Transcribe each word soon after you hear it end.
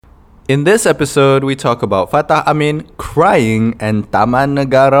In this episode, we talk about Fatah Amin crying and Taman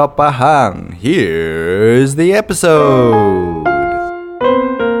Negara Pahang. Here's the episode.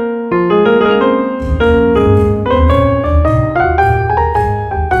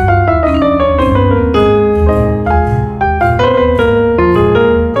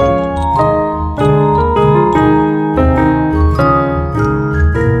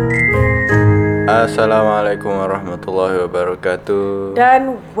 Assalamualaikum warahmatullahi wabarakatuh.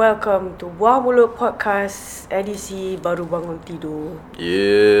 Dan welcome to Buah Mulut Podcast edisi baru bangun tidur.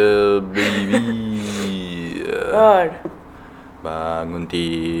 Yeah, baby. God. Bangun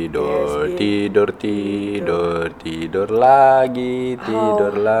tidur, Yes, tidur lagi,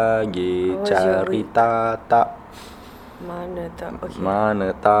 lagi. was your Cari week? Tata, Mana tak? Okay. mana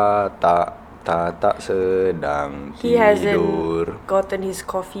Tata sedang He tidur. hasn't gotten his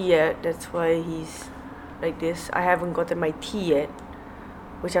coffee yet. That's why he's like this. I haven't gotten my tea yet,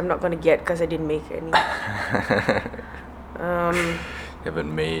 which I'm not gonna get because I didn't make any. Haven't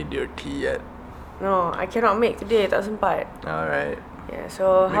made your tea yet. No, I cannot make today. Tak sempat. Alright. Yeah.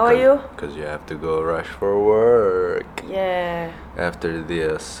 So how are you? Because you have to go rush for work Yeah. after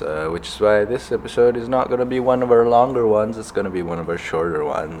this, which is why this episode is not gonna be one of our longer ones. It's gonna be one of our shorter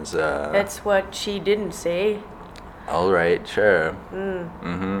ones. That's what she didn't say. All right, sure.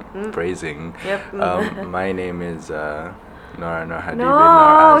 Praising. Yep. My name is Nora Hadi bin No,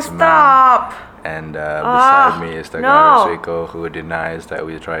 Nor Azman. stop. And beside me is the guy no. Swiko who denies that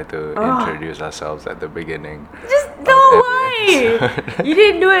we try to introduce ourselves at the beginning. Just no every way. episode. You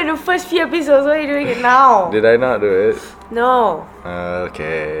didn't do it in the first few episodes. Why are you doing it now? Did I not do it? No.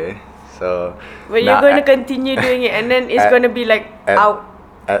 Okay. So. But you're now going to continue doing it, and then it's at- going to be like out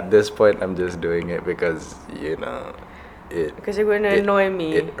At this point, I'm just doing it because it. because you're going to annoy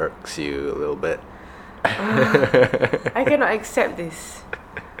me. It irks you a little bit. I cannot accept this.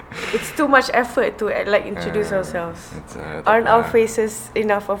 It's too much effort to introduce ourselves. Aren't our faces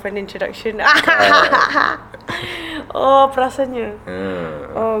enough of an introduction? Oh, perasaannya.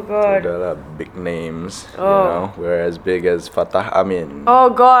 Oh God. Sudahlah, big names. Oh. You know, we're as big as Fatah Amin. Oh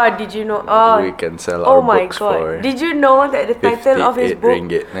God, did you know? Oh, We can sell oh our my books God. for Did you know that the title of his 58 book?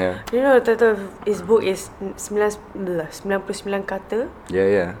 ringgit. Yeah. You know the title of his book is 99 kata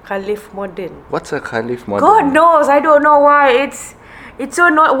Yeah. Khalif Modern. What's a Khalif model? God knows, I don't know why it's so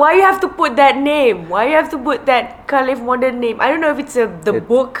not. Why you have to put that name? Why you have to put that Khalif Modern name? I don't know if it's the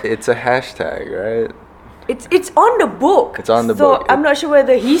book. It's a hashtag, right? It's on the book. It's on the so book. I'm not sure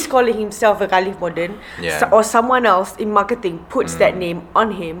whether he's calling himself a Khalif Modern, Yeah. or someone else in marketing puts that name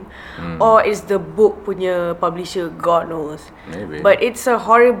on him, or is the book punya publisher. God knows. Maybe. But it's a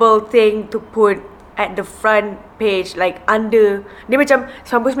horrible thing to put at the front page, like under. Dia macam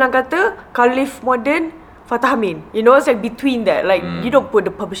 99 kata Khalif Modern Fatah Amin. You know, it's like between that. Like you don't put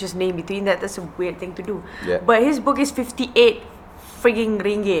the publisher's name between that. That's a weird thing to do. Yeah. But his book is 58 frigging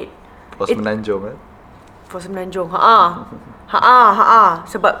ringgit. Pos It- Menanjung, kan? For Semenanjung.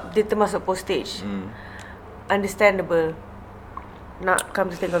 Sebab dia termasuk postage. Understandable. Nak come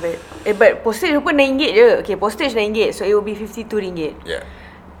to think of it. But postage pun RM9 je. Okay, postage RM9. So it will be RM52. Yeah.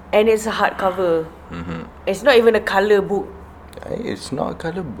 And it's a hardcover. It's not even a colour book. It's not a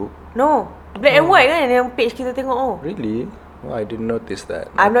colour book. No. Black and white kan yang page kita tengok. Oh. Really? Well, I didn't notice that.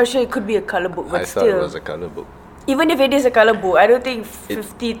 I'm not sure it could be a colour book, I but thought still. it was a colour book. Even if it is a colour book, I don't think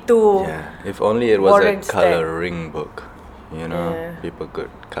 52. Yeah, if only it was a warrants that. colouring book. You know, Yeah. people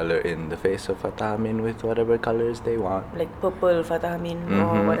could colour in the face of Fatah Amin with whatever colours they want. Like purple Fatah Amin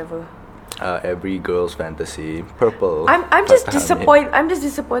or whatever. Every girl's fantasy, purple. I'm just Fatah Amin. disappointed. I'm just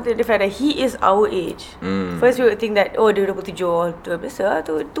disappointed the fact that he is our age. First we would think that dia 27, oh tu biasa lah,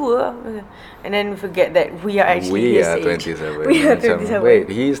 tua. And then we forget that we are actually We his are age. 27. We are Macam, 27. Wait,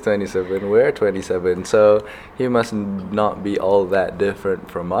 he's 27. We're 27. So he must not be all that different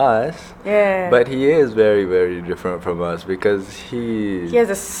from us. Yeah. But he is very, very different from us because He has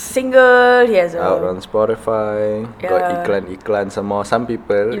a single. He has out a. on Spotify, got Yeah. iklan some more. Some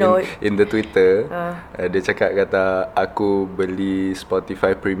people You know, in the Twitter, dia cakap kata aku beli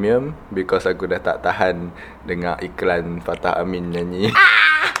Spotify Premium because aku dah tak tahan dengar iklan Fatah Amin nyanyi.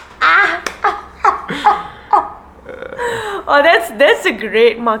 Oh, that's a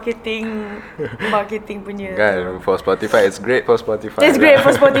great marketing punya. Kan, for Spotify, it's great for Spotify. It's great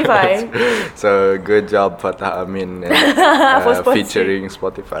for Spotify. So good job Fatah Amin and, For sponsoring. featuring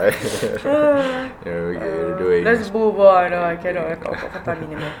Spotify. You're doing. Let's move on. No, I cannot talk about Fatah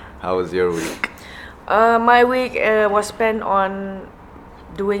Amin anymore. How was your week? My week was spent on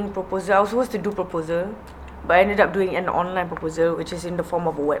doing proposal. I was supposed to do proposal, but I ended up doing an online proposal, which is in the form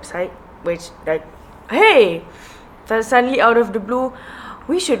of a website. Which, like, hey, suddenly out of the blue,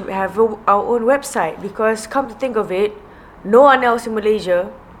 we should have our own website, because come to think of it, no one else in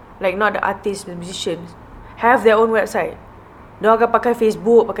Malaysia, like not the artists, the musicians, have their own website. Diorang akan pakai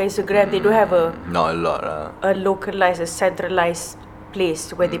Facebook, pakai Instagram. They don't have Not a lot lah. a localized, a centralized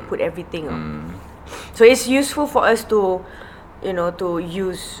place where they put everything on. So it's useful for us to, you know, to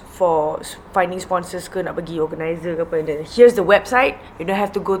use for finding sponsors ke, nak bagi organizer ke apa. And then here's the website. You don't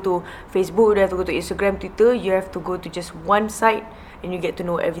have to go to Facebook, you don't have to go to Instagram, Twitter. You have to go to just one site and you get to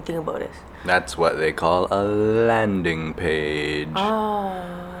know everything about us. That's what they call a landing page.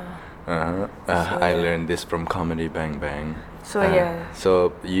 I learned this from Comedy Bang Bang. So yeah.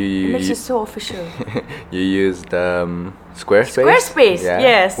 So It makes it so official. you used Squarespace? Squarespace,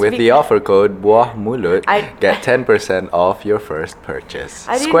 yes. With the offer code Buah Mulut, I- get 10% off your first purchase.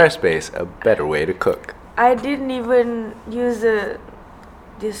 I didn't- Squarespace, a better way to cook. I didn't even use the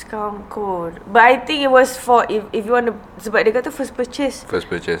discount code, but I think it was for if you want to, sebab dia kata first purchase,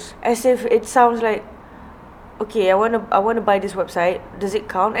 First purchase. as if it sounds like, okay, I want to buy this website, does it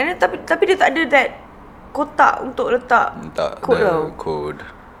count? And then tapi dia tak ada that kotak untuk letak code tau. Code.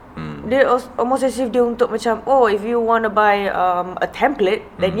 Dia almost as if dia untuk macam, oh, if you want to buy a template,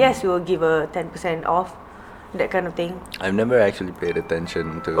 then yes, we will give a 10% off, that kind of thing. I've never actually paid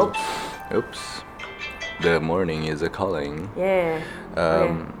attention to. Oops. Oops. The morning is a calling. Yeah.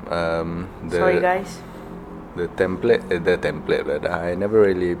 Sorry guys. The template that I never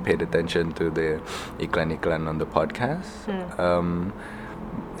really paid attention to the iklan on the podcast.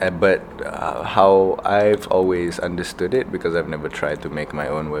 But how I've always understood it, because I've never tried to make my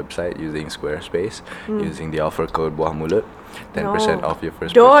own website using Squarespace, using the offer code Buah Mulut, 10% off your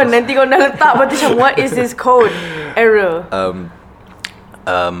first Don't, purchase. nanti kau dah letak lepas tu macam, what is this code? Error.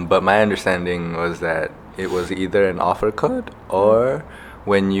 But my understanding was that it was either an offer code, or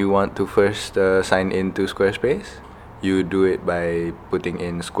when you want to first sign into Squarespace, you do it by putting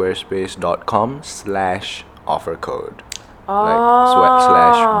in squarespace.com/offer code. Like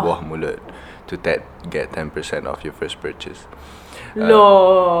 /Buah Mulut to get 10% off your first purchase.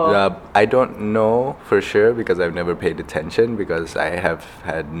 I don't know for sure, because I've never paid attention, because I have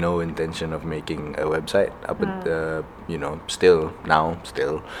had no intention of making a website still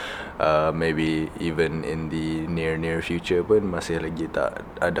maybe even in the near future pun masih lagi tak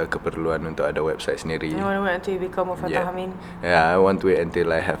ada keperluan untuk ada website sendiri. You want to wait until you become a Fatah Amin? Yeah, I want to wait until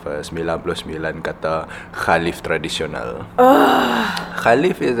I have a 99 kata Khalif tradisional.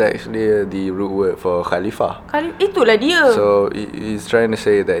 Khalif is actually the root word for Khalifah. Itulah dia. So he's trying to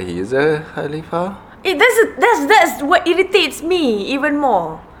say that he is a Khalifah. That's what irritates me even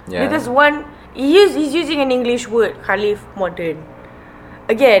more. Yeah. Because he's using an English word, Khalif Modern.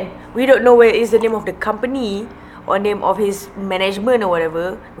 Again, we don't know where is the name of the company or name of his management or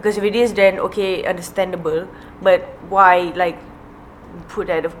whatever. Because if it is, then okay, understandable. But why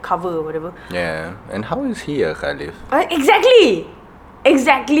put that of cover or whatever? Yeah, and how is he a Khalif?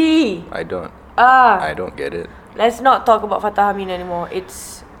 Exactly. I don't get it. Let's not talk about Fatah Amin anymore.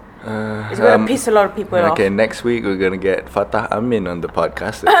 It's gonna piss a lot of people off. Okay, next week we're gonna get Fatah Amin on the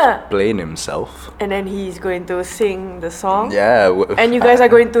podcast to explain himself. And then he's going to sing the song. Yeah. And you guys are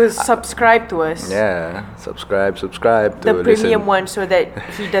going to subscribe to us. Yeah, subscribe to The premium one, so that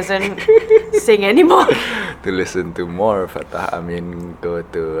he doesn't sing anymore. To listen to more Fatah Amin, go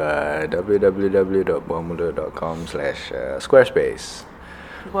to www.buahmulut.com/Squarespace.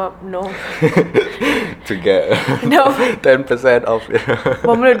 Well, no. to get No. 10% off.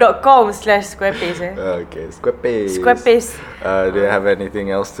 buahmulut.com/Squarespace. Okay, Squarespace. Squarespace. Do you have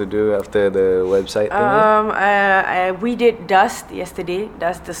anything else to do after the website thingy? We did Dust yesterday.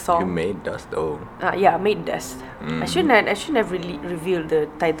 That's the song. You made Dust. Oh. Yeah, I made Dust. I shouldn't have really revealed the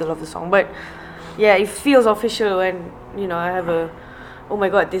title of the song, but yeah, it feels official when I have a. Oh my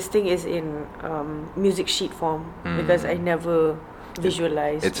god, this thing is in music sheet form, because I never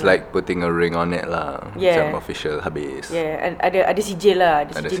visualized. It's like putting a ring on it lah. Yeah. Macam official habis. Yeah, and ada sijil lah,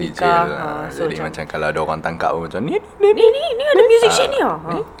 ada sijil nikah. So Jadi macam kalau ada orang tangkap pun macam ni ada music sheet ni.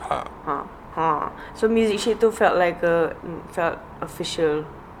 So music sheet tu felt official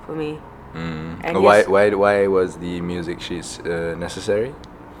for me. And Why was the music sheets necessary?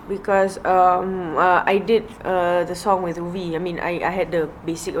 Because I did the song with V. I mean, I had the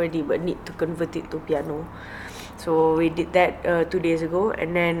basic already, but need to convert it to piano. So we did that 2 days ago,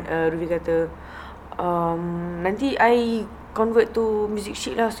 and then Ruby kata nanti I convert to music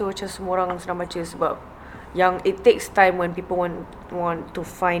sheet lah, so macam semua orang senang baca, sebab yang it takes time when people want to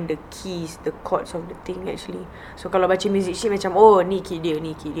find the keys, the chords of the thing actually. So kalau baca music sheet macam ni key dia,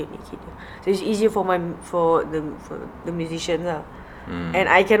 ni key dia, ni key dia. So it's easier for the musicians lah. And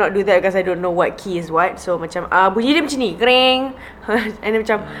I cannot do that because I don't know what key is what. So macam bunyi dia macam ni, kering. And then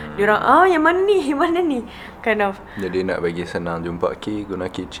macam diorang yang mana ni? Mana ni? Kind of. Jadi nak bagi senang jumpa key,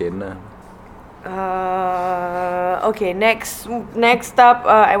 guna keychain lah. Okay, next up,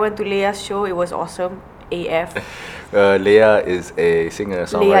 I went to Leia's show. It was awesome. AF. Leia is a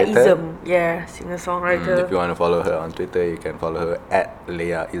singer-songwriter. Leiaism, yeah, singer-songwriter. If you want to follow her on Twitter, you can follow her at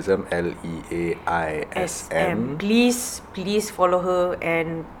Leiaism, Leaism. Please follow her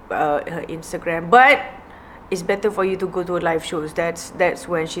and her Instagram. But it's better for you to go to her live shows. That's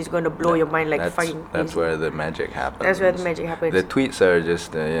when she's going to blow your mind like fucking crazy. That's where the magic happens. That's where the magic happens. The tweets are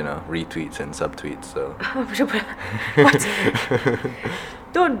just retweets and subtweets. So what?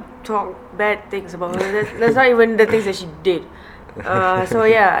 Don't talk bad things about her. That's not even the things that she did. So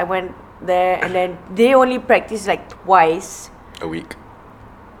yeah, I went there and then they only practice like twice a week.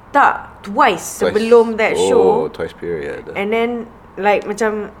 Twice sebelum that show. Twice period. And then like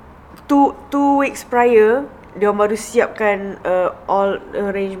macam two weeks prior, dia baru siapkan all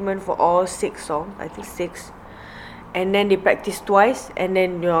arrangement for all 6 songs. I think 6. And then they practice twice and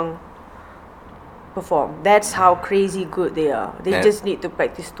then dia perform. That's how crazy good they are. They just need to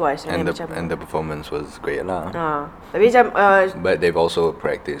practice twice. And the performance was great lah. Tapi macam but they've also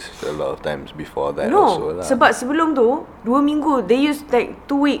practiced a lot of times before that no, also lah. Sebab sebelum tu 2 minggu they used like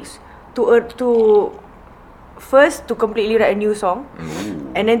 2 weeks to first to completely write a new song.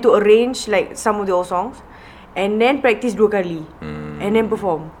 And then to arrange like some of the old songs. And then practice 2 kali. And then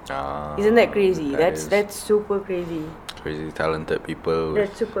perform. Isn't that crazy? That's super crazy. Crazy talented people.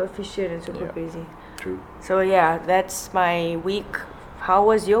 That's super efficient and super crazy. True. So yeah, that's my week. How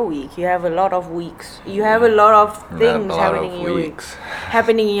was your week? You have a lot of weeks. You have a lot of things happening in your week.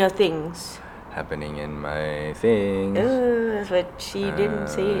 Happening in your things. Happening in my things. That's what she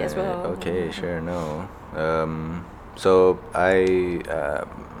didn't say as well. Okay, sure, no. So I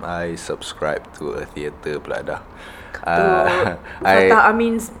subscribe to a theatre pula dah. Fatah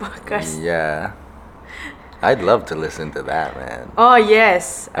Amin's podcast. Yeah. I'd love to listen to that, man. Oh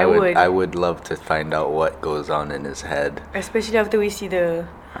yes, I would. I would love to find out what goes on in his head. Especially after we see the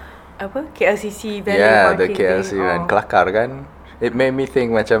KLCC van. Yeah, the KLCC van kelakar kan. It made me think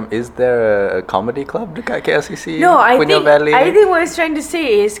macam, is there a comedy club dekat KLCC? No, I think what it's trying to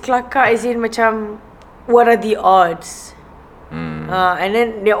say is kelakar as in macam what are the odds? And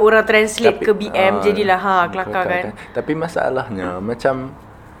then dia orang translate ke BM jadilah kelakar kan. Tapi masalahnya macam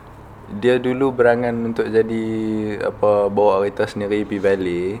dia dulu berangan untuk jadi bawa kereta sendiri pergi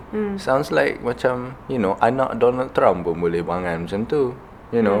Valley. Sounds like macam anak Donald Trump pun boleh berangan macam tu.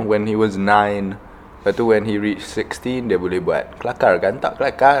 When he was 9. Lepas tu when he reached 16 dia boleh buat. Kelakar kan? Tak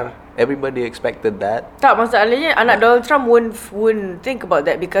kelakar. Everybody expected that. Tak, masalahnya anak Donald Trump won't think about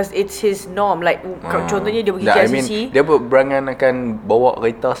that because it's his norm. Like contohnya dia pergi KLCC. Dia berangan akan bawa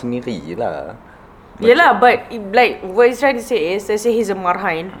kereta sendiri lah. Yelah, but like what he's trying to say is, let's say he's a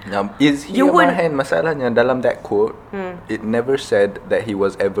marhain. Is he a marhain? Masalahnya dalam that quote, it never said that he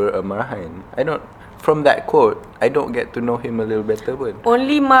was ever a marhain. From that quote, I don't get to know him a little better pun.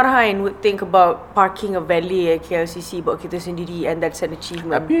 Only marhain would think about parking a valet at KLCC bawa kita sendiri, and that's an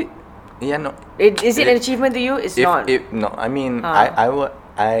achievement. Tapi, is it an achievement to you? It's not. No, I mean,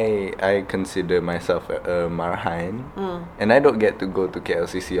 I consider myself a marhain, and I don't get to go to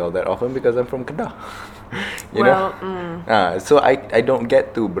KLCC all that often because I'm from Kedah. you know? So I don't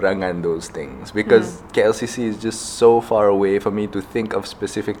get to berangan those things because KLCC is just so far away for me to think of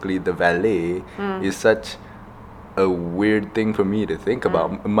specifically the valet is such a weird thing for me to think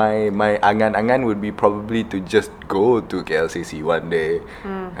about. My angan-angan would be probably to just go to KLCC one day.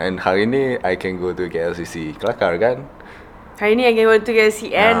 And hari ni I can go to KLCC. Kelakar kan? Hari ni I can go to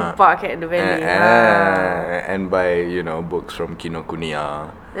KLCC and park at the valet. And buy books from Kinokuniya.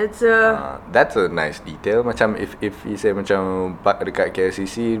 That's a nice detail. Macam if you say macam park dekat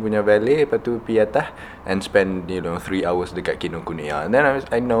KLCC punya valet, lepas tu pergi atas and spend 3 hours dekat Kinokuniya, and then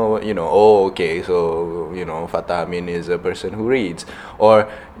I know okay, so Fatah Amin is a person who reads, or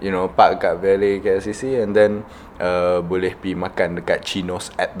park dekat valet KLCC and then boleh pergi makan dekat Chinos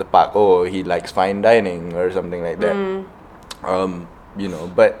at the park. Oh, he likes fine dining or something like that.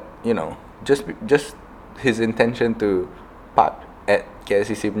 But just his intention to park at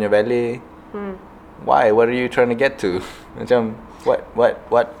KLCC punya valet. Why? What are you trying to get to? Macam what?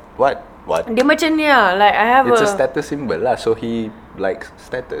 Dia macam ni lah. Like it's a status symbol lah. So he likes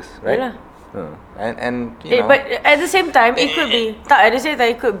status, right? Yalah. And but at the same time it could be. At the same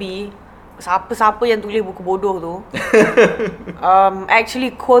time it could be siapa yang tulis buku bodoh tu actually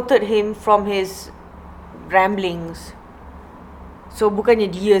quoted him from his ramblings. So bukannya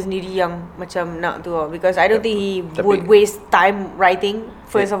dia sendiri yang macam nak tu, because I don't think he Tapi- would waste time writing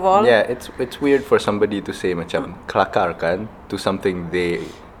first of all. Yeah, it's weird for somebody to say macam kelakar kan to something they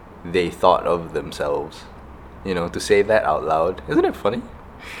thought of themselves. You know, to say that out loud. Isn't it funny?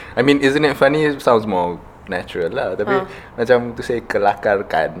 I mean, isn't it funny? It sounds more natural lah. Tapi macam to say kelakar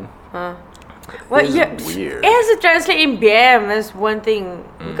kan. Well, It's yeah, weird. it has to translate in BM. That's one thing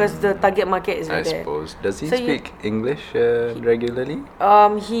because the target market is I right there. suppose. Does he So you- speak English regularly?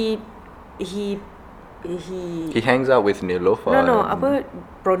 He He hangs out with Nilofa. no, and- apa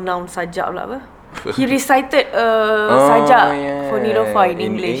pronoun sajak pula apa? He recited sajak for Nilofa in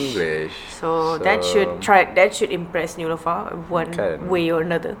English. So that should impress Nilofa one Kan. way or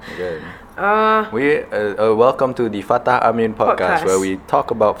another. Good. We welcome to the Fatah Amin podcast, Podcast. where we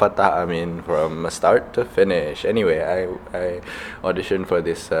talk about Fatah Amin from start to finish. Anyway, I auditioned for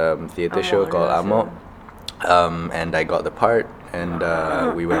this theatre show Amok, called yeah, Amok, and I got the part, and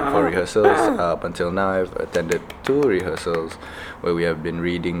we went for rehearsals. Up until now, I've attended 2 rehearsals where we have been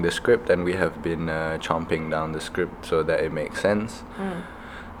reading the script and we have been chomping down the script so that it makes sense.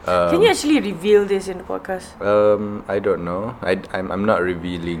 Can you actually reveal this in the podcast? I don't know. I'm not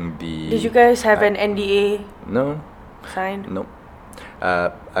revealing the. Did you guys have an NDA No. signed? Nope.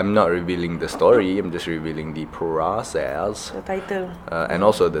 I'm not revealing the story. I'm just revealing the process, The title. and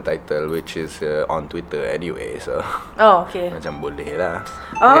also the title, which is on Twitter anyway. So Oh, okay. macam boleh lah.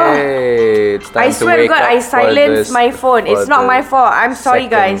 Oh. Hey, it's time I to swear to wake God, up I for silenced this- my phone. for It's not the my fault. I'm sorry,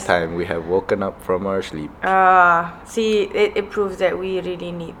 second guys. time we have woken up from our sleep. See, it proves that we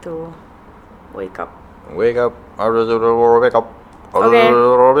really need to wake up. Wake up! Wake up! Okay.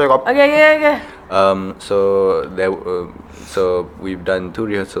 Wake up! Okay. So we've done 2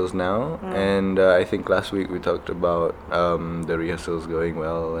 rehearsals now, and I think last week we talked about the rehearsals going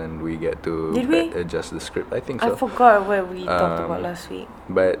well, and we get to Did we? adjust the script. I think I so. forgot what we talked about Um, last week.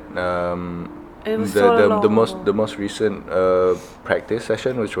 But It was the so the, long the most ago. the most recent practice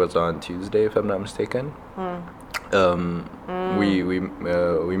session, which was on Tuesday, if I'm not mistaken.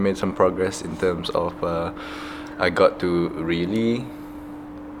 We made some progress in terms of I got to really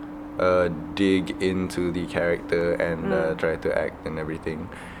dig into the character and try to act and everything,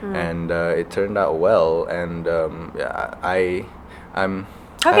 and it turned out well. And yeah, I'm.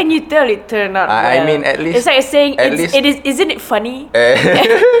 How can you tell it turned out I well? mean, at least- it's like saying at it's, least- it is. Isn't it funny?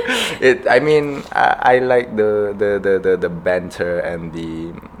 I mean, I like the banter and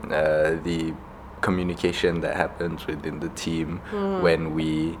the communication that happens within the team when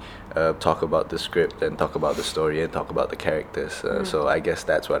we talk about the script and talk about the story and talk about the characters. So I guess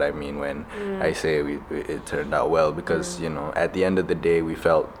that's what I mean when I say it turned out well, because you know, at the end of the day, we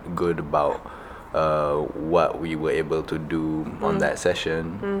felt good about what we were able to do on that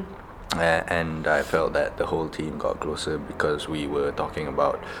session. And I felt that the whole team got closer because we were talking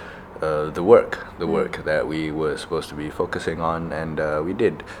about the work that we were supposed to be focusing on, and we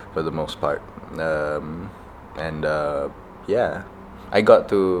did for the most part. Yeah, I got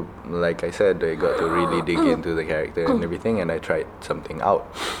to, like I said, I got to really dig into the character and everything, and I tried something out.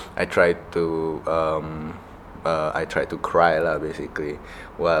 I tried to cry lah, basically,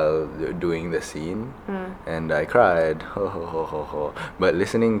 while doing the scene, and I cried, but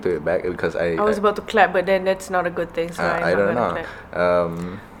listening to it back, because I was about to clap, but then that's not a good thing. So I'm I not don't gonna know.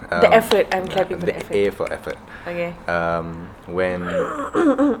 clap. The effort. I'm clapping for the effort. A for effort. Okay. When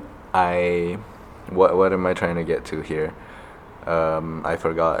what am I trying to get to here? I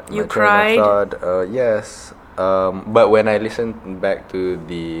forgot. You my train of cried? thought. Yes. But when I listened back to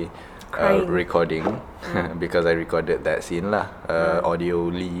the Crying. recording, because I recorded that scene lah,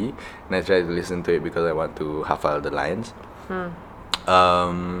 audio-ly, and I tried to listen to it because I want to hafal the lines.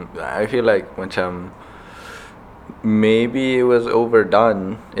 I feel like macam maybe it was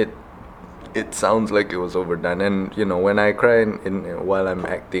overdone. It sounds like it was overdone, and you know, when I cry while I'm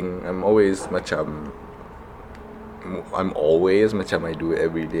acting, I'm always macam I do it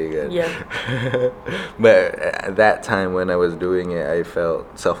every day kan. Yeah. But at that time when I was doing it, I felt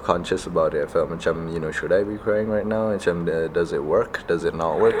self-conscious about it. I felt macam, you know, should I be crying right now? Macam, does it work? Does it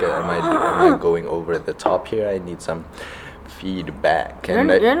not work? Am I going over the top here? I need some feedback. And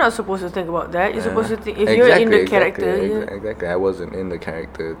You're not supposed to think about that. You're supposed to think if you're in the character. Exactly. I wasn't in the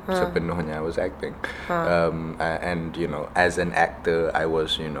character sepenuhnya. I was acting. And you know, as an actor, I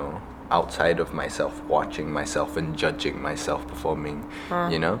was, you know, outside of myself, watching myself and judging myself performing,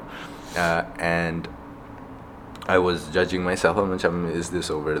 you know, and I was judging myself. Macam, is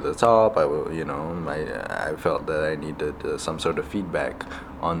this over the top? I felt that I needed some sort of feedback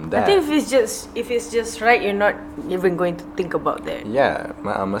on that. I think if it's just right, you're not even going to think about that. Yeah,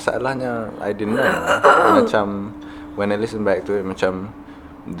 masalahnya I didn't know. Macam when I listen back to it, macam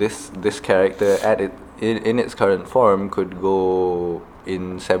this character in its current form could go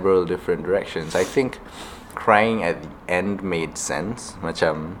in several different directions. I think crying at the end made sense,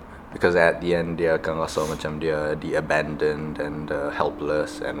 macam because at the end dia akan rasa macam dia abandoned and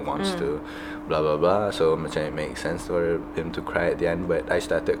helpless and wants to blah blah blah. So macam it makes sense for him to cry at the end. But I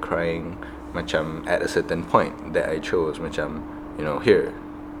started crying macam at a certain point that I chose, macam here,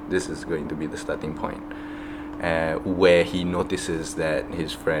 this is going to be the starting point. Where he notices that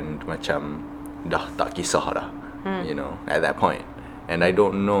his friend macam dah tak kisah dah, at that point. And I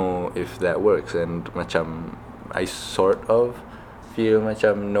don't know if that works, and macam I sort of feel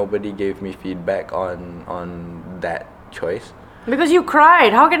macam nobody gave me feedback on that choice. Because you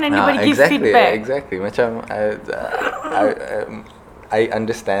cried. How can anybody give feedback? Exactly. Macam I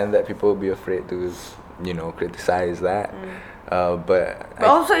understand that people will be afraid to criticize that. But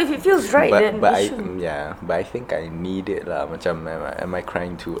also if it feels right, then but you I should. but I think I need it lah. Macam am I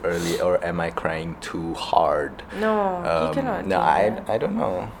crying too early or am I crying too hard? No, you cannot. No, I don't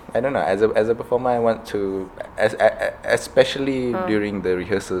know. As a performer, I want to, especially during the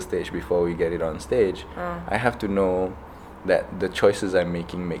rehearsal stage before we get it on stage, I have to know that the choices I'm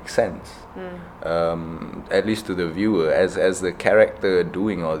making make sense. At least to the viewer, as the character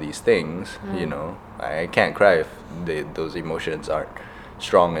doing all these things, I can't cry if those emotions aren't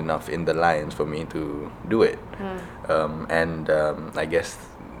strong enough in the lines for me to do it. And I guess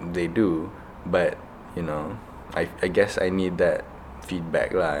they do, but I guess I need that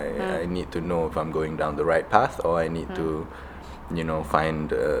feedback lah. I need to know if I'm going down the right path, or I need to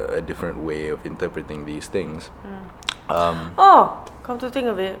find a different way of interpreting these things. Come to think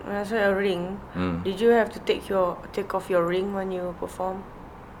of it, when I said a ring, did you have to take off your ring when you perform?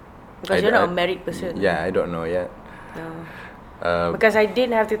 Because you're not a married person. Yeah, I don't know yet. Because I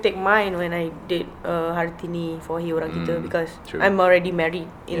didn't have to take mine when I did Hartini for Hi Orang Kita, because true. I'm already married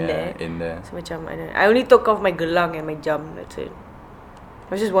in there. So macam I only took off my gelang and my jam. That's it. I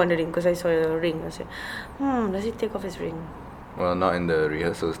was just wondering because I saw a ring. I said, does he take off his ring? Well, not in the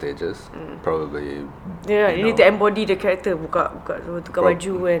rehearsal stages. Probably. Yeah, you need to embody the character. Buka tukar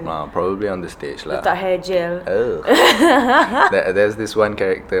baju and probably on the stage lah. letak hair gel. Oh. There's this one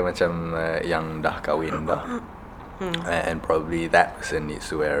character macam yang dah kahwin dah. And probably that person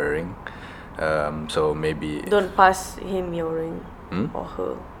needs to wear a ring. So maybe Don't pass him your ring or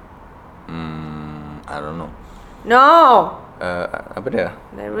her. I don't know. No! Apa dia?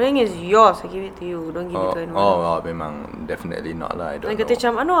 That ring is yours. I give it to you. Don't give it to anyone. Memang definitely not lah. I don't I know. kata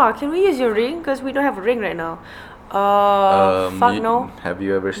macam, can we use your ring? Because we don't have a ring right now. No. Have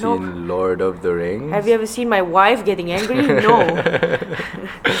you ever seen Lord of the Rings? Have you ever seen my wife getting angry? No.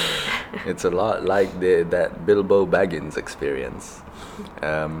 It's a lot like that Bilbo Baggins experience.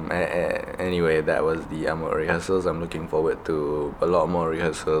 Anyway, that was the Amor rehearsals. I'm looking forward to a lot more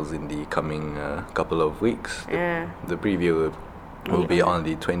rehearsals in the coming couple of weeks. The preview will be on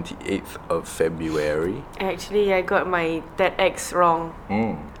the 28th of February. Actually, I got my TEDx wrong.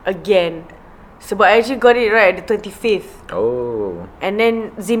 Again. Sebab I actually got it right at the 25th. Oh. And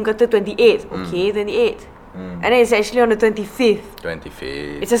then Zim kata 28th. Okay, 28th. And then it's actually on the 25th.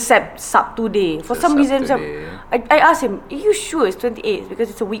 25th. It's a Sabtu day. For some reason, I asked him, are you sure it's 28th?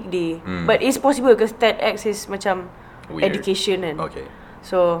 Because it's a weekday. But it's possible because TEDx is macam Weird. education and Okay.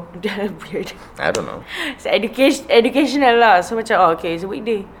 so weird. I don't know. It's educational lah. So macam okay, it's a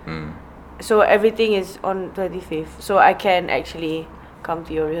weekday. So everything is on 25th. So I can actually come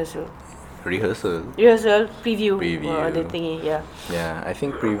to your rehearsal. Rehearsal, preview. Preview. The thingy, yeah. Yeah, I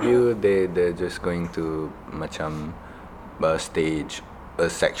think preview they're just going to macam stage a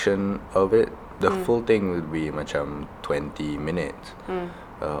section of it. The full thing would be macam 20 minutes.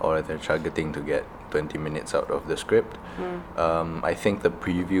 Or they're targeting to get 20 minutes out of the script. I think the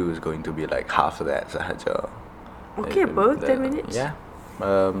preview is going to be like half of that sahaja. Okay, both 10 minutes. Yeah.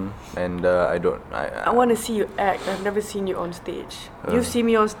 And I want to see you act. I've never seen you on stage. You've seen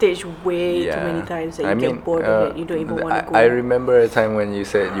me on stage way too many times that you get bored of it. You don't even want to go. I remember a time when you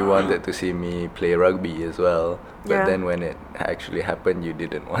said you wanted to see me play rugby as well. But then when it actually happened, you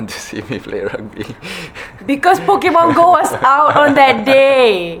didn't want to see me play rugby. Because Pokemon Go was out on that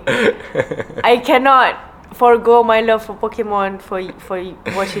day. I cannot forgo my love for Pokemon for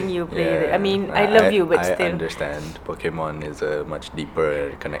watching you play it. I mean, I love you, but still. I understand. Pokemon is a much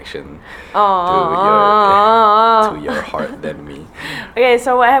deeper connection to your heart than me. Okay,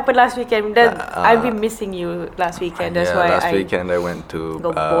 so what happened last weekend? I've been missing you last weekend. That's why last weekend I went to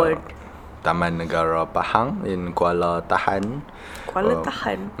got bored. Taman Negara Pahang in Kuala Tahan. Kuala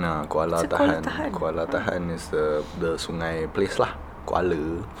Tahan? Kuala What's Tahan. Kuala Tahan? Kuala Tahan is the sungai place lah.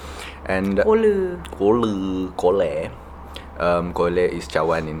 Kuala. And Kola. Kole is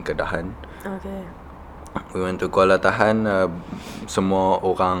Cawan in Kedahan. Okay. We went to Kuala Tahan. Semua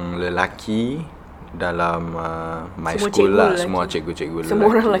orang lelaki dalam my Semua school cikgu lah. lelaki. Semua cikgu-cikgu lelaki. Semua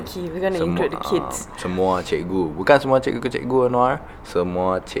orang lelaki. We're gonna include the kids. Semua cikgu. Bukan semua cikgu-cikgu Anwar.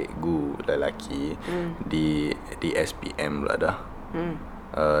 Semua cikgu lelaki di SPM lah dah.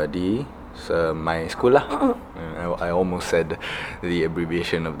 Di my school lah. I almost said the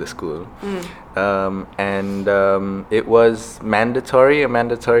abbreviation of the school. And it was a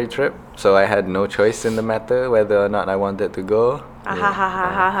mandatory trip. So I had no choice in the matter whether or not I wanted to go.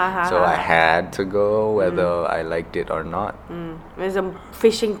 So I had to go whether I liked it or not. It's a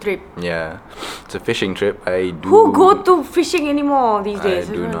fishing trip. Yeah, it's a fishing trip. Who go to fishing anymore these days?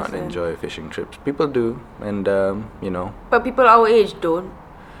 I do not enjoy fishing trips. People do, and But people our age don't.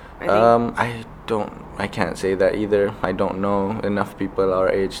 I think. I can't say that either. I don't know enough people our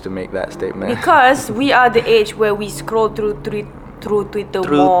age to make that statement. Because we are the age where we scroll through Twitter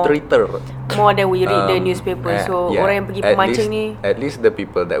more than we read the newspaper. So orang yang pergi pemancing ni, at least the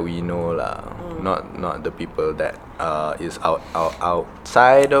people that we know lah, not the people that is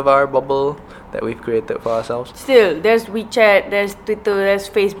outside of our bubble that we've created for ourselves. Still, there's WeChat, there's Twitter, there's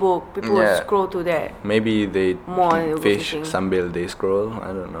Facebook. People scroll to that. Maybe they More fish overfishing. sambil they scroll.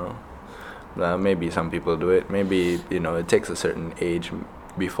 I don't know. Maybe some people do it. Maybe it takes a certain age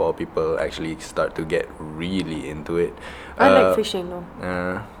before people actually start to get really into it. I like fishing though.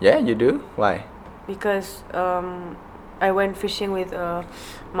 Yeah, you do? Why? Because I went fishing with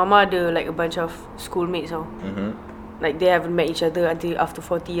Mama ada like a bunch of schoolmates tau. Like they haven't met each other until after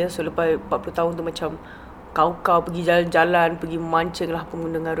 40 years. So lepas 40 tahun tu macam kau pergi jalan-jalan, pergi mancing lah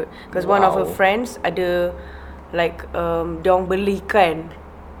pengguna ngarut. Because one of her friends ada like diorang beli ikan.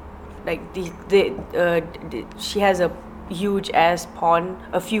 Like she has a huge ass pond,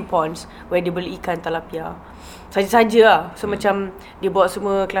 a few ponds where dia beli ikan tilapia. Saja-saja lah. So macam dia bawa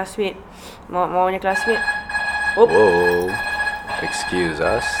semua classmate, mawanya classmate. Whoa. Excuse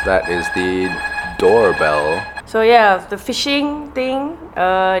us. That is the doorbell. So yeah, the fishing thing,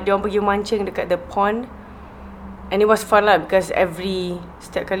 diorang pergi mancing dekat the pond. And it was fun lah because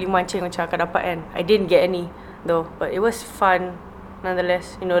setiap kali mancing macam akan dapat kan. I didn't get any though, but it was fun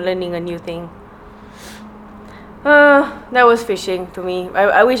nonetheless, learning a new thing. That was fishing to me.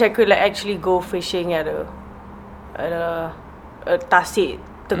 I wish I could like actually go fishing at a tasik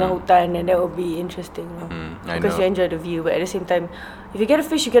tengah hutan, and that would be interesting. Because you enjoy the view, but at the same time, if you get a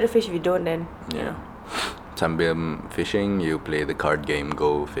fish, you get a fish. If you don't, then Sambil fishing, you play the card game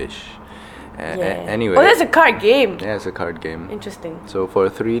Go Fish. Anyway. Oh, that's a card game. Yeah, it's a card game. Interesting. So for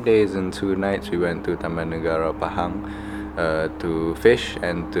 3 days and 2 nights, we went to Taman Negara Pahang to fish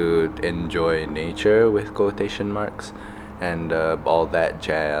and to enjoy nature with quotation marks and all that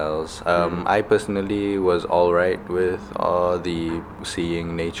jazz. I personally was alright with the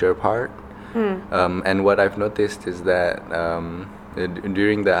seeing nature part. And what I've noticed is that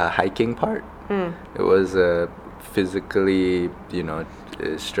during the hiking part, it was physically,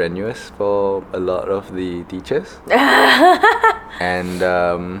 strenuous for a lot of the teachers. And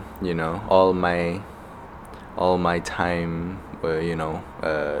all my time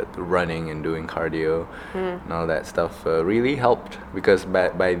running and doing cardio and all that stuff really helped, because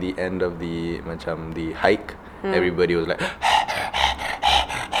by the end of the hike, everybody was like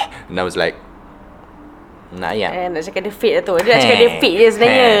and I was like nak ya. Nak cakap dia fit lah tu. Dia nak cakap dia fit je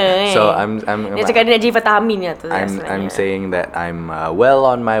sebenarnya. So I'm dia cakap dia nak jadi Fatah Amin lah tu. I'm saying that I'm well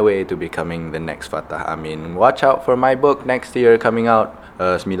on my way to becoming the next Fatah Amin. Watch out for my book next year coming out.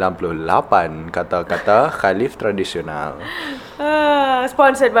 98 kata-kata Khalif tradisional.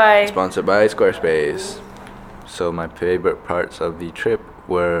 Sponsored by Squarespace. So my favorite parts of the trip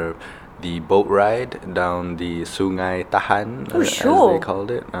were the boat ride down the Sungai Tahan, as they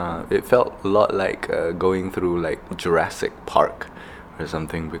called it. It felt a lot like going through like Jurassic Park or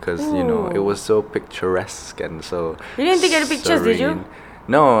something, because it was so picturesque and so. You didn't take any pictures, did you?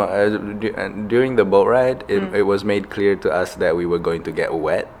 No, during the boat ride, it was made clear to us that we were going to get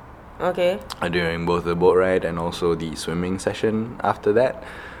wet. Okay. During both the boat ride and also the swimming session after that.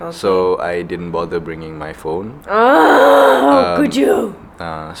 Okay. So I didn't bother bringing my phone. Could you?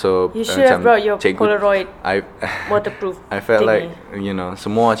 So you should have brought your Polaroid waterproof. I felt thingy. like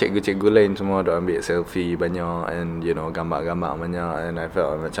semua cikgu-cikgu lain semua dah ambil selfie banyak and gambar-gambar banyak, and I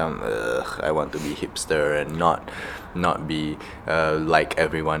felt macam I want to be hipster and not be like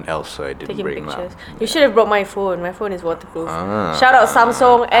everyone else, so I didn't Taking bring pictures. that. You should have brought my phone. My phone is waterproof. Shout out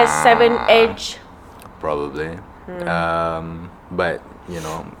Samsung S7 Edge. Probably. But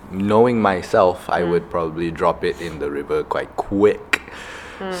knowing myself, I would probably drop it in the river quite quick.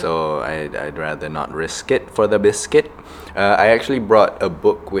 So I'd rather not risk it for the biscuit. I actually brought a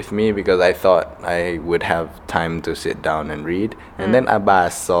book with me because I thought I would have time to sit down and read. And then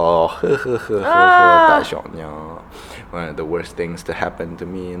Abah saw, tak syoknya. One of the worst things to happen to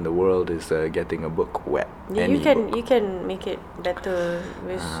me in the world is getting a book wet. Yeah, Any book. you can make it better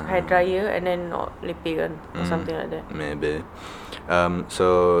with hair dryer and then lepeh kan or something like that. Maybe. That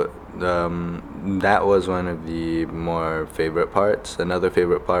was one of the more favorite parts. Another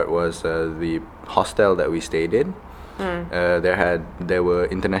favorite part was the hostel that we stayed in. There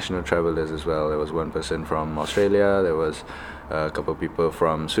were international travelers as well. There was one person from Australia. There was a couple of people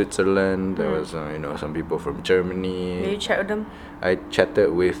from Switzerland. There was some people from Germany. Did you chat with them? I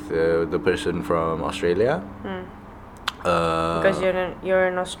chatted with the person from Australia. Because you're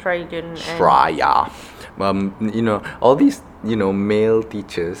an Australian. Australia. All these male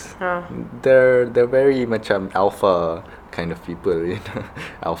teachers. They're very macam alpha kind of people,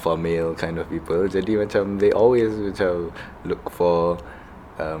 alpha male kind of people. Jadi macam they always macam look for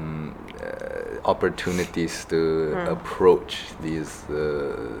opportunities to approach these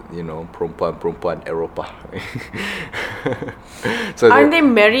perempuan-perempuan Eropah. So Aren't they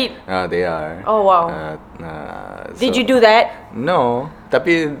married? They are. Oh wow. Did you do that? No,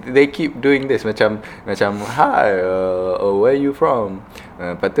 tapi they keep doing this macam hi, where are you from?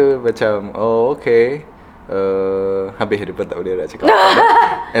 Lepas tu macam okay. Habis dia pun tak boleh nak cakap.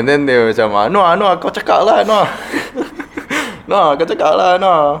 And then they macam Noah kau cakap lah Noah. Noah kau cakap lah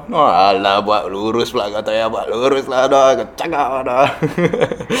Noah. Alah buat lurus pula, kata ya buat lurus lah Noah, kau cakap lah Noah.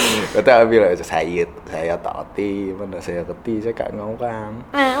 Kata habis lah macam saya tak reti, mana saya reti cakap dengan orang.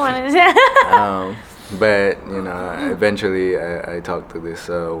 Mana sih? But eventually I talked to this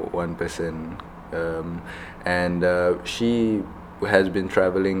one person, and she has been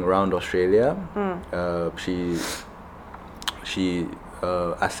traveling around Australia. She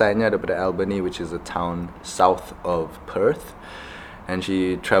asalnya daripada Albany, which is a town south of Perth, and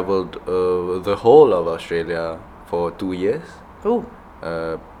she travelled the whole of Australia for 2 years. Ooh.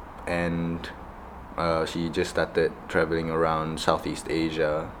 And she just started travelling around Southeast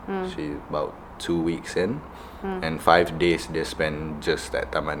Asia. She's about 2 weeks in. And 5 days they spent just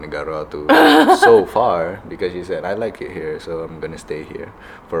at Taman Negara tu. So far, because she said I like it here, so I'm gonna stay here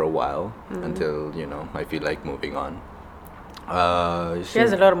for a while until I feel like moving on. She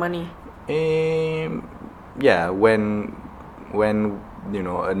has a lot of money. Yeah, when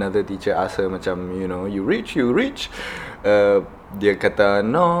another teacher asked her macam you rich, dia kata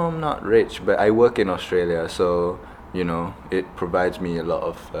no, I'm not rich, but I work in Australia, so it provides me a lot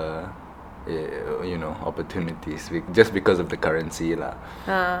of opportunities just because of the currency lah.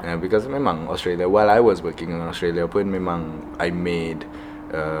 Because memang Australia, while I was working in Australia pun memang I made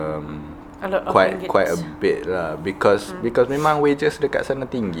quite a bit lah, because memang wages dekat sana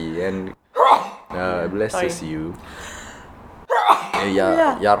tinggi, and blesses you.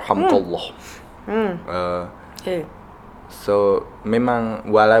 Yarhamkallah. So memang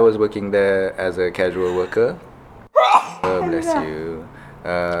while I was working there as a casual worker, bless you.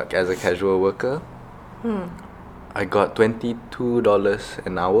 As a casual worker, I got $22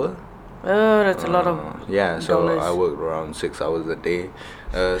 an hour. Oh, that's a lot of so dollars. I worked around 6 hours a day.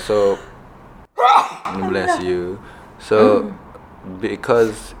 So bless you. So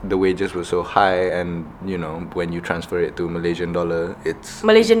because the wages were so high, and when you transfer it to Malaysian dollar, it's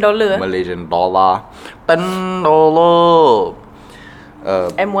Malaysian dollar. Malaysian dollar, $10.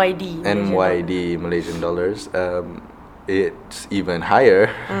 MYD Malaysian dollars. It's even higher.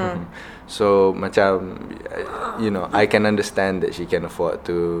 So macam I can understand that she can afford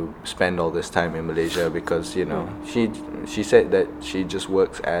to spend all this time in Malaysia, because she said that she just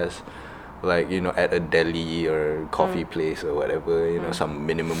works as at a deli or coffee place or whatever, some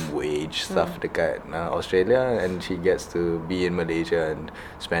minimum wage stuff dekat Australia, and she gets to be in Malaysia and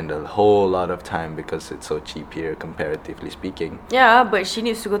spend a whole lot of time because it's so cheap here, comparatively speaking. Yeah, but she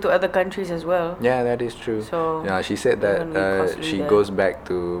needs to go to other countries as well. Yeah, that is true. So yeah, she said that she goes back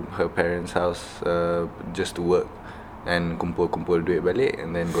to her parents' house just to work and kumpul duit balik,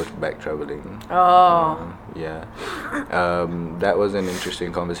 and then goes back traveling. Yeah. That was an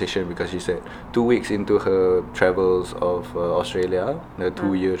interesting conversation, because she said 2 weeks into her travels of Australia, the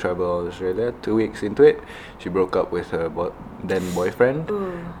 2-year travel of Australia, 2 weeks into it, she broke up with her then boyfriend.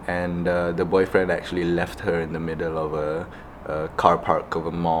 And the boyfriend actually left her in the middle of a car park of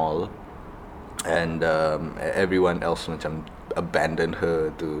a mall, and everyone else macam abandoned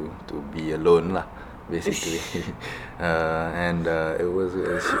her to be alone lah, basically. And it was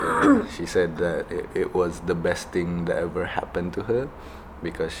she said that it was the best thing that ever happened to her,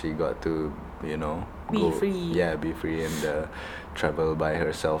 because she got to Be free. Yeah, be free and travel by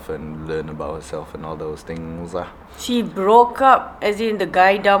herself and learn about herself and all those things lah. She broke up, as in the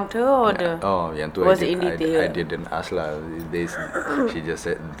guy dumped her, or the Oh, yang tu was it in I detail? didn't ask lah. She just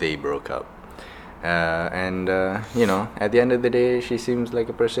said they broke up. And you know, at the end of the day, she seems like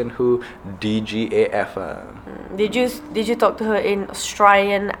a person who DGAF. Did you talk to her in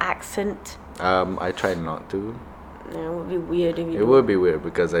Australian accent? I tried not to. Yeah, it would be weird if you It do. would be weird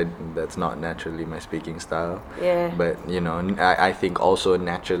because that's not naturally my speaking style. Yeah. But you know, I think also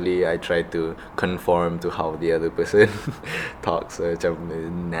naturally I try to conform to how the other person talks. So it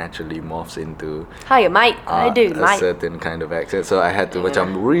naturally morphs into Hiya, mate. I do, a mate. certain kind of accent. So I had to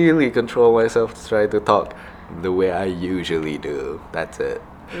really control myself to try to talk the way I usually do. That's it.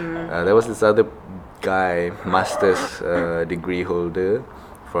 There was this other guy, master's degree holder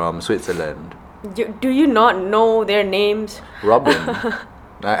from Switzerland. Do you not know their names? Robin.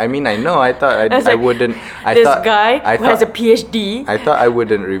 I mean, I know. I thought It's I like, wouldn't. This guy who has a PhD. I thought I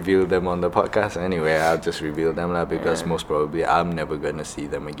wouldn't reveal them on the podcast anyway. I'll just reveal them lah because most probably I'm never gonna see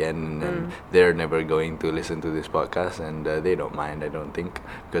them again, and they're never going to listen to this podcast, and they don't mind. I don't think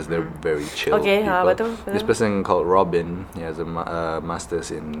because they're very chill Okay, people. betul. This person called Robin, he has a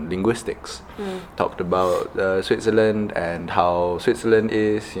master's in linguistics. Talked about Switzerland and how Switzerland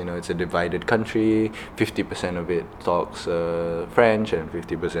is. You know, it's a divided country. 50% of it talks French and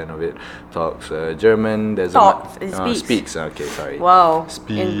 50% of it talks German. There's Talks, it speaks. Speaks. Okay, sorry. Wow,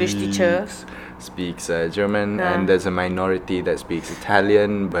 English teacher. Speaks German, Yeah. and there's a minority that speaks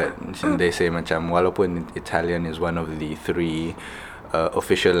Italian. But they say macam walaupun Italian is one of the 3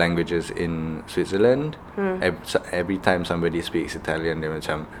 official languages in Switzerland, every time somebody speaks Italian, they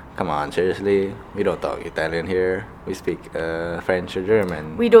macam, come on, seriously, we don't talk Italian here. We speak French or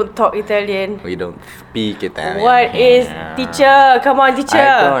German. We don't talk Italian. We don't speak Italian. What is teacher? Come on, teacher.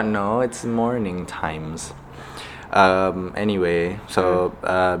 I don't know. It's morning times. Anyway, so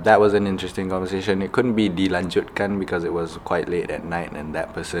that was an interesting conversation. It couldn't be dilanjutkan because it was quite late at night, and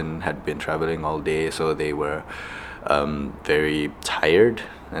that person had been traveling all day, so they were very tired,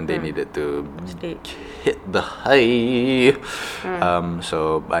 and they needed to Sleep. hit the high.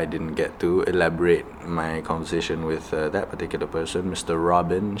 So I didn't get to elaborate my conversation with that particular person, Mr.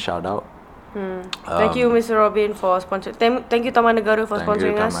 Robin. Shout out. Thank you, Mr. Robin, for sponsoring. Thank you, Taman Negara, for Thank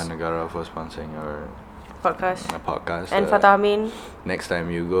you, sponsoring us. Taman Negara, for sponsoring our Podcast. podcast. And Fatah Amin. Next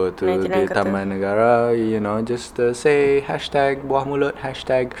time you go to 99 the kata. Taman Negara, you know, just say hashtag Buah Mulut,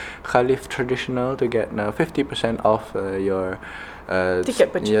 hashtag Khalif Traditional to get 50% off your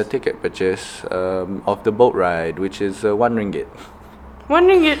Ticket purchase. Your ticket purchase of the boat ride, which is RM1.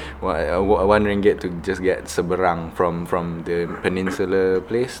 RM1. RM1 to just get seberang from the peninsula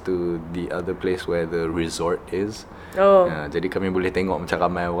place to the other place where the resort is. Oh. Jadi kami boleh tengok macam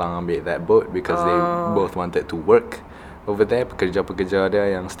ramai orang ambil that boat because they both wanted to work over there. Pekerja-pekerja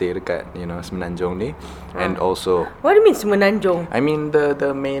dia yang stay dekat, you know, Semenanjung ni. And also, What do you mean Semenanjung? I mean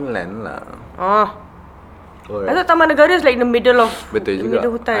the mainland lah. Or, I thought Taman Negara is like in the middle of betul the juga.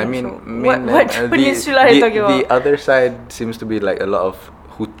 middle hutan. I mean, so mainland, what peninsula are you talking the about? other side seems to be like a lot of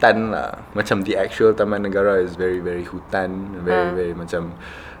hutan lah. Macam the actual Taman Negara is very very hutan, very macam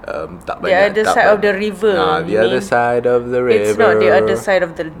tak The banyak. other side of the river, The you other mean? side of the river. It's not the other side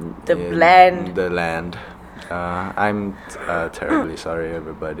of the Yeah, land. The land. I'm terribly sorry,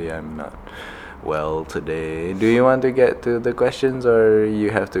 everybody. I'm not well today. Do you want to get to the questions, or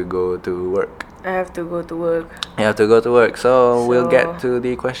you have to go to work? I have to go to work. You have to go to work, so we'll So- get to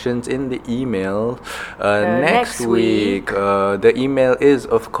the questions in the email next next week. The email is,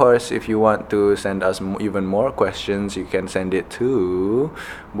 of course, if you want to send us even more questions, you can send it to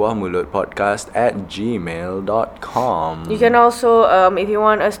buahmulutpodcast@gmail.com. You can also, if you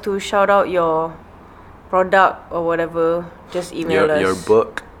want us to shout out your product or whatever, just email us. your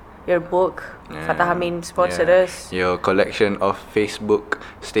book. Your book. Fatah Amin sponsored Yeah. us. Your collection of Facebook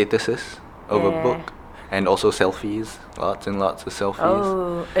statuses of a Yeah. book, and also selfies. Lots and lots of selfies.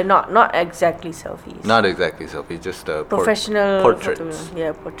 Oh, and not exactly selfies. Not exactly selfies, just Professional portraits. photo-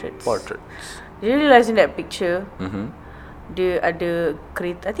 yeah, portraits. Portraits. Did you realize in that picture, Mm-hmm. dia ada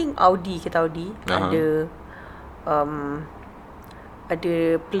kereta, I think Audi, kereta Audi, ada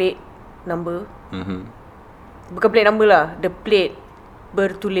plate number. Mm-hmm. Bukan plate number lah, the plate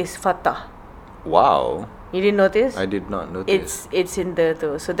bertulis Fatah. Wow, You didn't notice? I did not notice. It's in there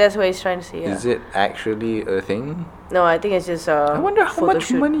too. So that's what he's trying to say. Is it actually a thing? No, I think it's just I wonder how photo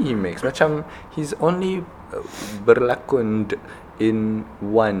much shoot. money he makes. Macam he's only berlakon in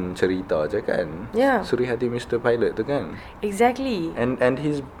one cerita je kan? Yeah. Suri Hati Mr. Pilot tu kan? Exactly. And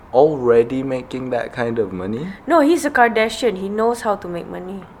he's already making that kind of money. No, he's a Kardashian. He knows how to make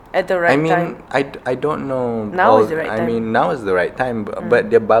money. at the right I mean, time. I don't know. Now is the right I time. mean, now is the right time. But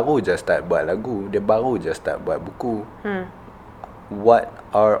dia baru just start buat lagu. Dia baru just start buat buku. What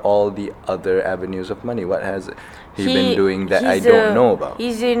are all the other avenues of money? What has he been doing that I don't know about?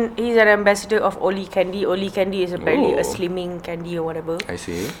 He's an ambassador of Oli Candy. Oli Candy is apparently a Oh. slimming candy or whatever. I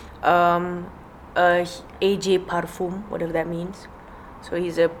see. AJ Parfum, whatever that means. So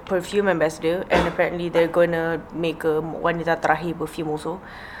he's a perfume ambassador, and apparently they're gonna make a Wanita Terakhir perfume also.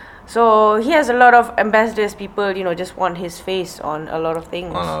 So he has a lot of ambassadors. People, just want his face on a lot of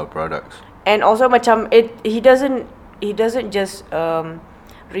things. On our products. And also macam he doesn't just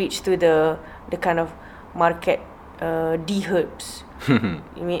reach to the kind of market D herbs.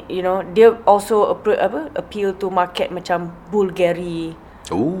 I mean, they also appeal to market macam Bulgari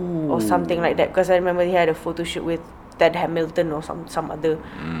Ooh. or something like that, because I remember he had a photo shoot with Ted Hamilton or some other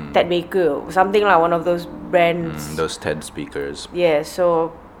Ted Baker, something like one of those brands. Those TED speakers. Yeah,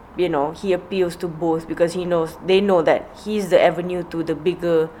 so he appeals to both because they know that he's the avenue to the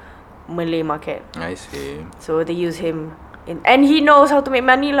bigger Malay market. I see. So they use him and he knows how to make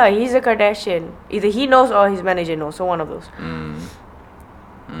money lah. He's a Kardashian. Either he knows or his manager knows. So one of those.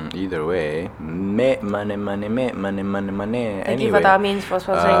 Either way, make money. Thank you Anyway, Fatah Amins for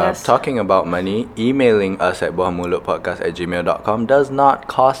sponsoring us. talking about money, emailing us at buahmulutpodcast@gmail.com does not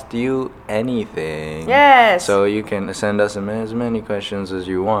cost you anything. Yes. So you can send us as many questions as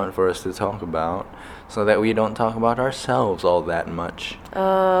you want for us to talk about, so that we don't talk about ourselves all that much.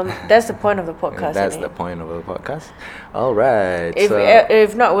 That's the point of the podcast. That's isn't the it? point of the podcast. All right.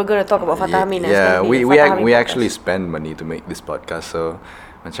 If not, we're gonna talk about Fatah Amin. Yeah, It's gonna be we Fatah Amin we podcast. actually spend money to make this podcast, so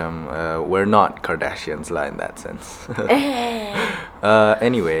macam we're not Kardashians lah in that sense.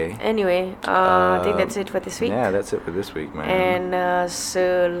 Anyway, I think that's it for this week. yeah, that's it for this week, man. And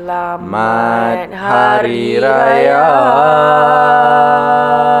selamat Mat Hari Hari Raya.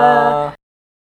 Raya.